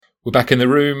We're back in the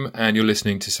room and you're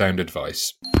listening to Sound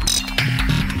Advice.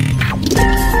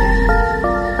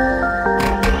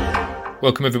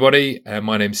 Welcome everybody.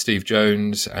 My name's Steve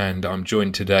Jones and I'm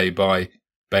joined today by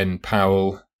Ben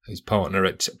Powell, who's partner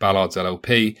at Ballards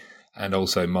LLP, and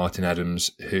also Martin Adams,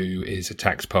 who is a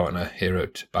tax partner here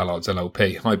at Ballards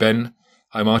LLP. Hi Ben.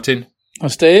 Hi Martin. Hi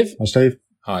Steve. Hi Steve.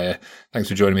 Hi, thanks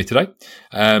for joining me today.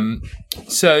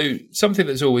 So something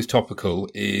that's always topical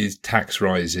is tax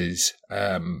rises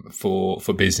for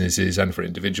businesses and for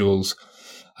individuals.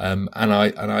 And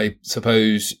I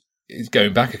suppose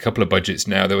going back a couple of budgets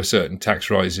now, there were certain tax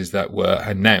rises that were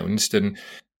announced, and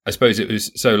I suppose it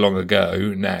was so long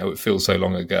ago now, it feels so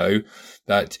long ago,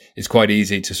 that it's quite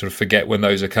easy to sort of forget when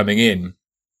those are coming in.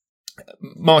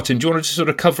 Martin, do you want to just sort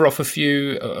of cover off a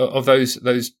few of those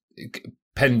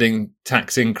pending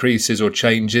tax increases or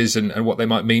changes and what they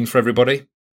might mean for everybody?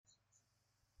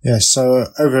 Yes, so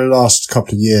over the last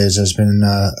couple of years, there's been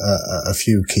a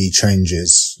few key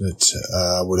changes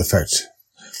that would affect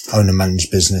owner-managed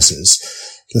businesses.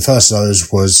 The first of those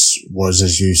was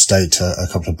as you state, a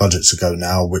couple of budgets ago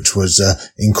now, which was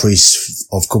increase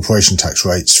of corporation tax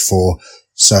rates for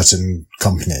certain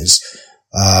companies.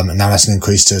 And now that's an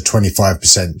increase to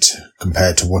 25%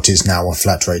 compared to what is now a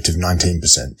flat rate of 19%.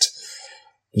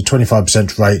 The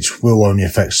 25% rate will only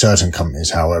affect certain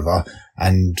companies, however,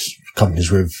 and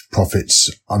companies with profits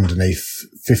underneath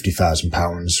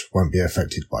 £50,000 won't be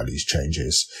affected by these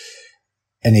changes.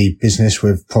 Any business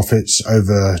with profits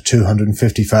over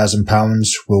 £250,000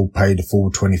 will pay the full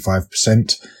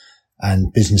 25%,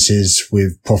 and businesses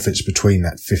with profits between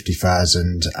that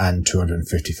 50,000 and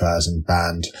 250,000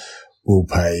 band will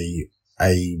pay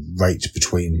a rate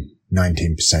between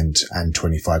 19% and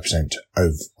 25%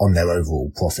 on their overall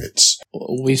profits.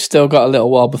 We've still got a little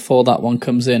while before that one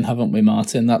comes in, haven't we,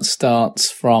 Martin? That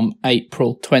starts from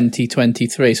April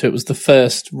 2023. So it was the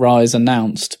first rise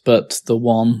announced, but the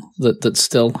one that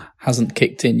still hasn't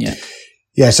kicked in yet.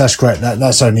 Yes, that's correct.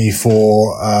 That's only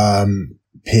for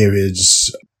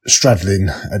periods straddling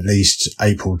at least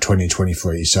April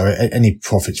 2023. So any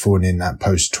profits falling in that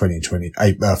post 2020,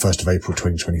 1st of April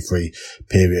 2023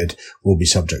 period will be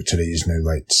subject to these new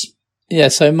rates. Yeah.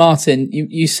 So Martin,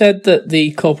 you said that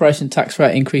the corporation tax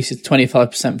rate increases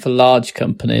 25% for large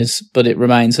companies, but it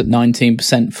remains at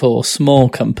 19% for small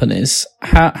companies.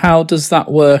 How does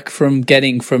that work from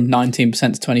getting from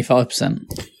 19% to 25%?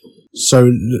 So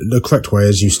the correct way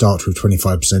is you start with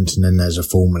 25% and then there's a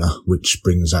formula which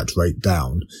brings that rate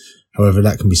down. However,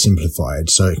 that can be simplified.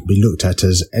 So it can be looked at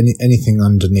as anything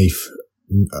underneath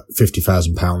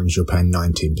 £50,000 you're paying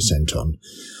 19% on.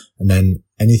 And then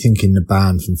anything in the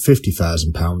band from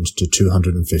 £50,000 to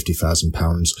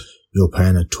 £250,000 you're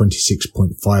paying a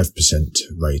 26.5%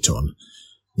 rate on.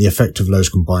 The effect of those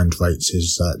combined rates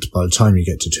is that by the time you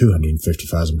get to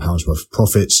 £250,000 worth of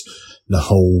profits, the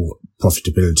whole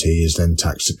profitability is then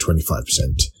taxed at 25%,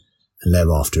 and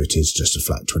thereafter it is just a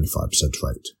flat 25%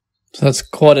 rate. So that's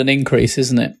quite an increase,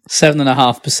 isn't it?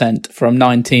 7.5% from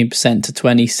 19% to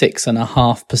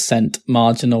 26.5%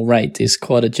 marginal rate is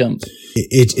quite a jump.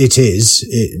 It is.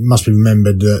 It must be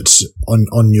remembered that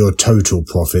on your total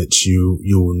profits,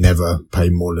 you'll never pay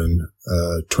more than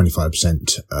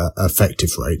 25%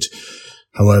 effective rate.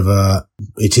 However,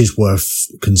 it is worth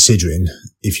considering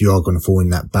if you are going to fall in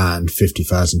that band,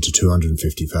 50,000 to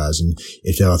 250,000,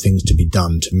 if there are things to be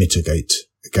done to mitigate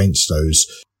against those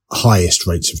highest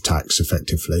rates of tax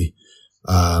effectively.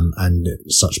 And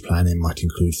such planning might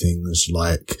include things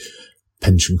like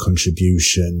pension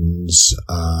contributions,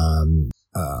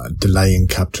 delaying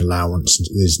capital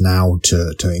allowances now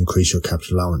to increase your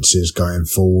capital allowances going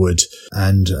forward.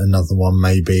 And another one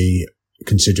may be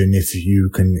considering if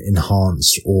you can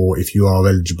enhance or if you are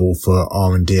eligible for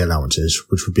R&D allowances,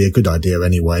 which would be a good idea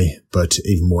anyway, but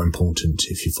even more important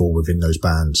if you fall within those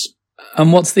bands.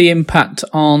 And what's the impact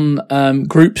on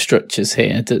group structures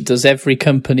here? Does every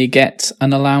company get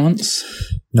an allowance?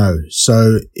 No.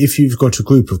 So if you've got a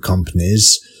group of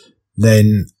companies,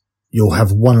 then you'll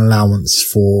have one allowance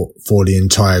for the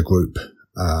entire group.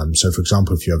 So for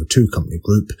example, if you have a 2-company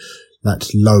group, that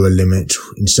lower limit,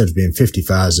 instead of being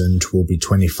 50,000, will be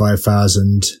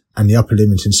 25,000, and the upper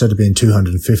limit, instead of being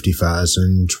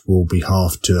 250,000, will be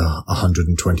halved to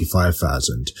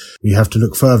 125,000. You have to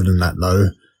look further than that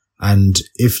though, and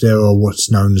if there are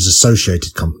what's known as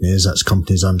associated companies, that's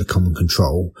companies under common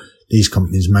control, these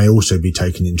companies may also be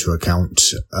taken into account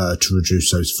to reduce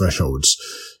those thresholds.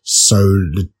 So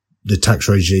the tax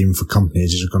regime for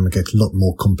companies is going to get a lot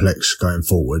more complex going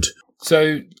forward.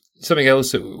 So something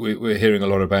else that we're hearing a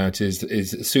lot about is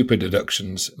super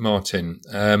deductions, Martin.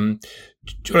 Do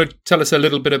you want to tell us a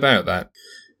little bit about that?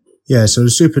 Yeah, so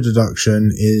the super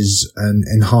deduction is an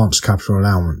enhanced capital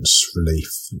allowance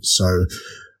relief. So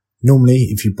normally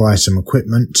if you buy some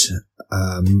equipment,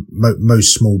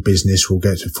 most small business will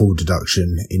get a full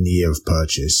deduction in the year of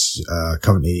purchase.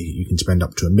 Currently you can spend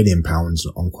up to £1 million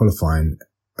on qualifying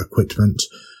equipment,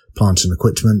 plant and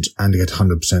equipment, and get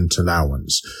 100%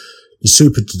 allowance. The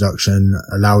super deduction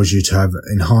allows you to have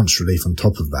enhanced relief on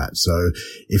top of that. So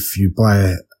if you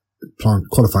buy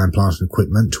qualifying plant and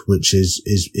equipment, which is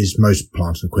most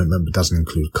plant and equipment, but doesn't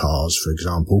include cars, for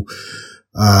example,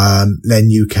 then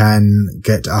you can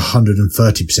get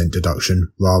 130%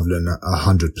 deduction rather than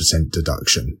 100%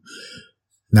 deduction.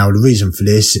 Now, the reason for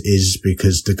this is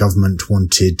because the government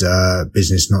wanted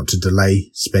business not to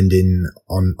delay spending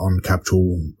on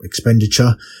capital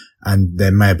expenditure, and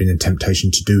there may have been a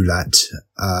temptation to do that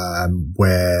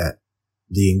where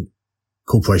the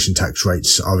corporation tax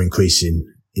rates are increasing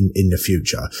in the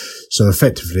future. So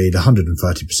effectively, the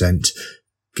 130%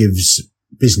 gives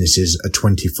businesses a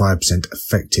 25%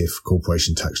 effective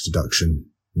corporation tax deduction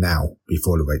now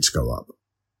before the rates go up.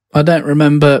 I don't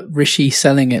remember Rishi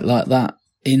selling it like that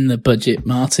in the budget,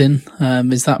 Martin.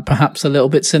 Is that perhaps a little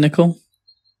bit cynical?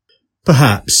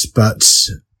 Perhaps, but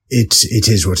it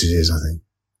is what it is, I think.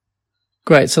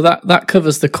 Great. So that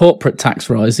covers the corporate tax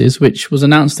rises, which was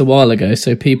announced a while ago,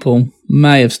 so people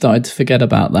may have started to forget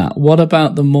about that. What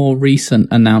about the more recent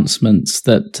announcements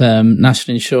that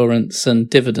national insurance and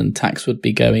dividend tax would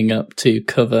be going up to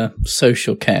cover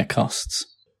social care costs?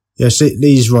 Yes,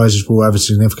 these rises will have a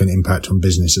significant impact on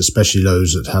business, especially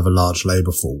those that have a large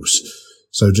labour force.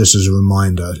 So just as a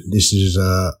reminder, this is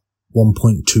a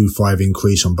 1.25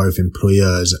 increase on both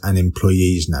employers and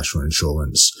employees' national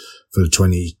insurance for the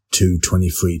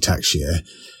 22-23 tax year.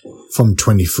 From the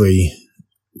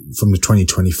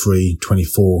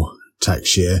 2023-24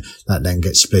 tax year, that then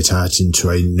gets split out into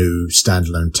a new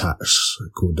standalone tax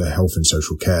called the Health and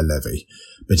Social Care Levy,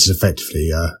 but it's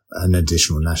effectively an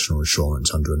additional national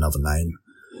insurance under another name.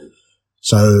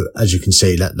 So as you can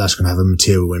see, that's going to have a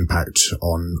material impact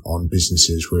on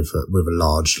businesses with a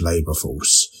large labour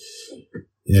force.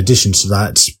 In addition to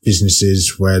that,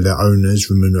 businesses where their owners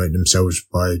remunerate themselves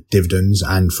by dividends,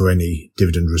 and for any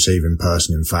dividend receiving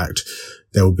person, in fact,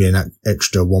 there will be an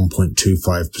extra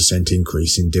 1.25%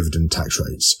 increase in dividend tax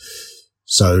rates.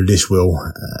 So this will,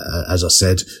 as I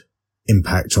said,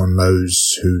 impact on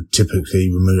those who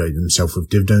typically remunerate themselves with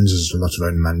dividends, as a lot of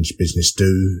owner-managed business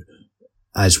do,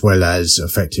 as well as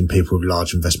affecting people with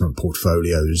large investment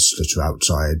portfolios that are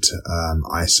outside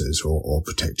ISAs or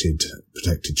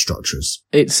protected structures.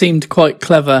 It seemed quite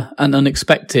clever and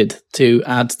unexpected to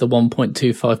add the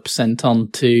 1.25% on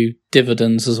to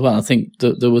dividends as well. I think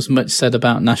that there was much said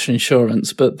about national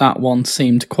insurance, but that one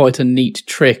seemed quite a neat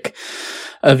trick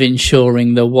of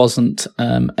ensuring there wasn't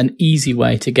an easy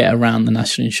way to get around the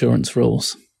national insurance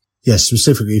rules. Yes,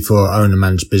 specifically for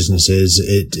owner-managed businesses,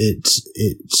 it's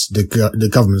the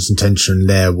government's intention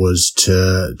there was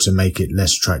to make it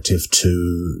less attractive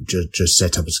to just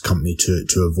set up as a company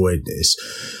to avoid this.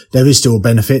 There is still a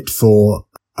benefit for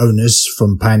owners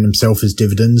from paying themselves as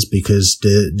dividends, because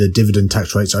the dividend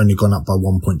tax rate's only gone up by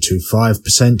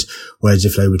 1.25%, whereas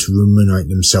if they were to remunerate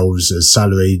themselves as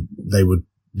salary,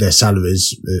 their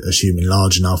salaries, assuming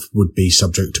large enough, would be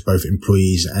subject to both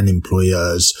employees and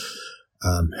employers'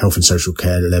 health and social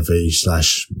care levy /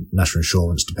 national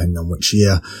insurance, depending on which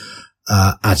year,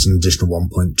 at an additional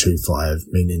 1.25,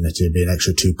 meaning that it would be an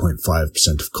extra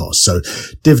 2.5% of cost. So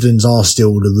dividends are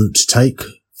still the route to take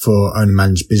for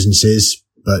owner-managed businesses,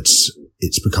 but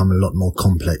it's become a lot more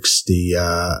complex, the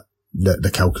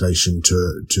calculation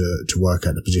to work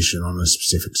out the position on a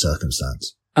specific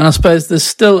circumstance. And I suppose there's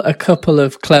still a couple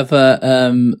of clever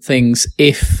things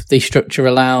if the structure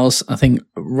allows. I think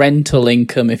rental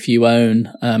income, if you own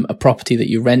a property that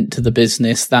you rent to the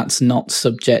business, that's not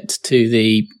subject to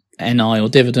the NI or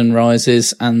dividend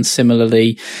rises. And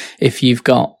similarly, if you've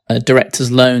got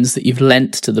directors' loans that you've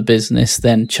lent to the business,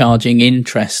 then charging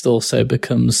interest also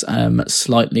becomes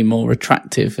slightly more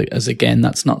attractive, as again,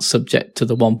 that's not subject to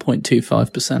the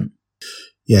 1.25%.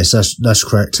 Yes, that's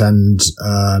correct, and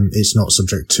it's not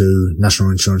subject to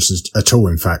national insurance at all,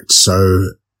 in fact.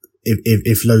 So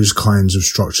if those kinds of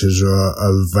structures are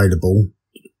available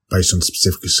based on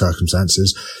specific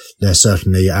circumstances, there are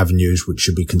certainly avenues which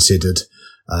should be considered,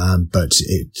 but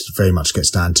it very much gets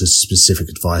down to specific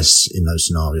advice in those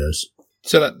scenarios.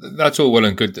 So that's all well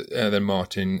and good then,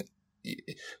 Martin.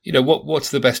 You know,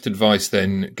 what's the best advice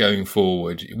then going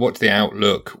forward? What's the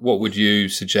outlook? What would you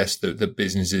suggest that the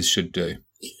businesses should do?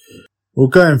 Well,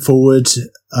 going forward,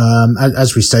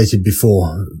 as we stated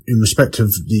before, in respect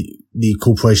of the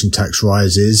corporation tax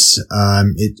rises,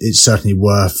 it's certainly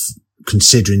worth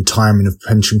considering timing of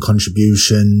pension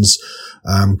contributions,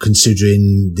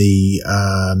 considering the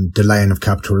delaying of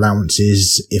capital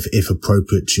allowances if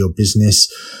appropriate to your business,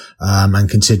 and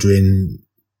considering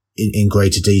in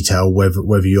greater detail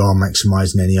whether you are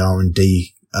maximising any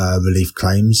R&D relief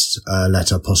claims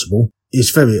letter possible.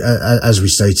 It's very, as we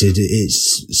stated,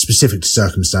 it's specific to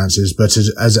circumstances, but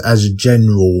as a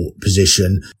general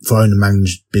position for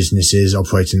owner-managed businesses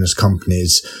operating as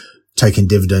companies, taking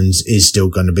dividends is still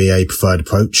going to be a preferred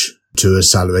approach to a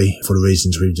salary for the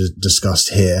reasons we've discussed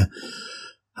here.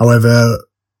 However,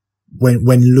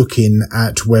 when looking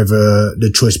at whether the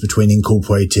choice between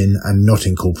incorporating and not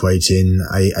incorporating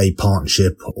a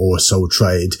partnership or a sole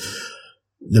trade,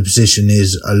 the position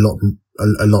is a lot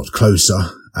closer,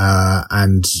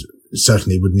 and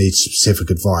certainly would need specific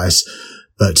advice.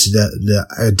 But the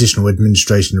additional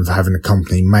administration of having a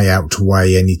company may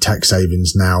outweigh any tax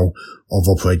savings now of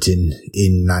operating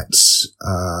in that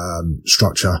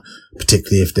structure,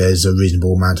 particularly if there's a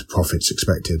reasonable amount of profits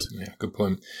expected. Yeah, good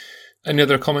point. Any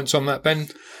other comments on that, Ben?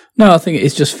 No, I think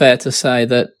it's just fair to say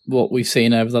that what we've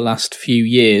seen over the last few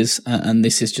years, and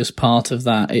this is just part of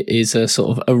that, it is a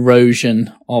sort of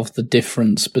erosion of the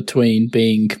difference between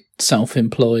being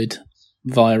self-employed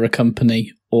via a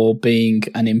company or being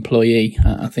an employee.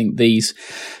 I think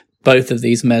both of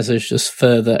these measures just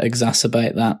further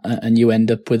exacerbate that, and you end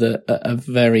up with a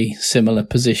very similar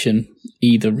position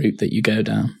either route that you go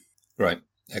down. Right.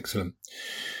 Excellent.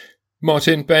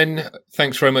 Martin, Ben,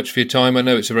 thanks very much for your time. I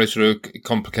know it's a very sort of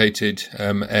complicated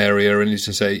area, and as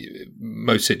I say,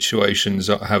 most situations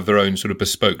have their own sort of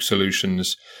bespoke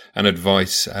solutions and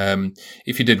advice.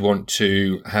 If you did want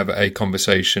to have a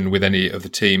conversation with any of the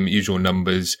team, usual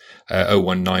numbers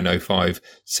 01905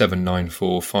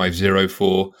 794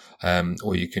 504,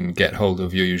 or you can get hold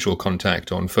of your usual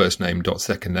contact on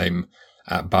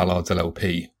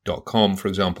firstname.secondname@ballardsllp.com. For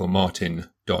example,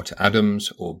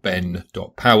 Martin.Adams or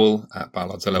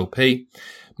Ben.Powell@ballardsllp.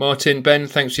 Martin, Ben,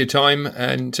 thanks for your time,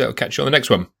 and I'll catch you on the next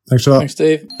one. Thanks a lot. Thanks,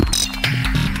 Steve.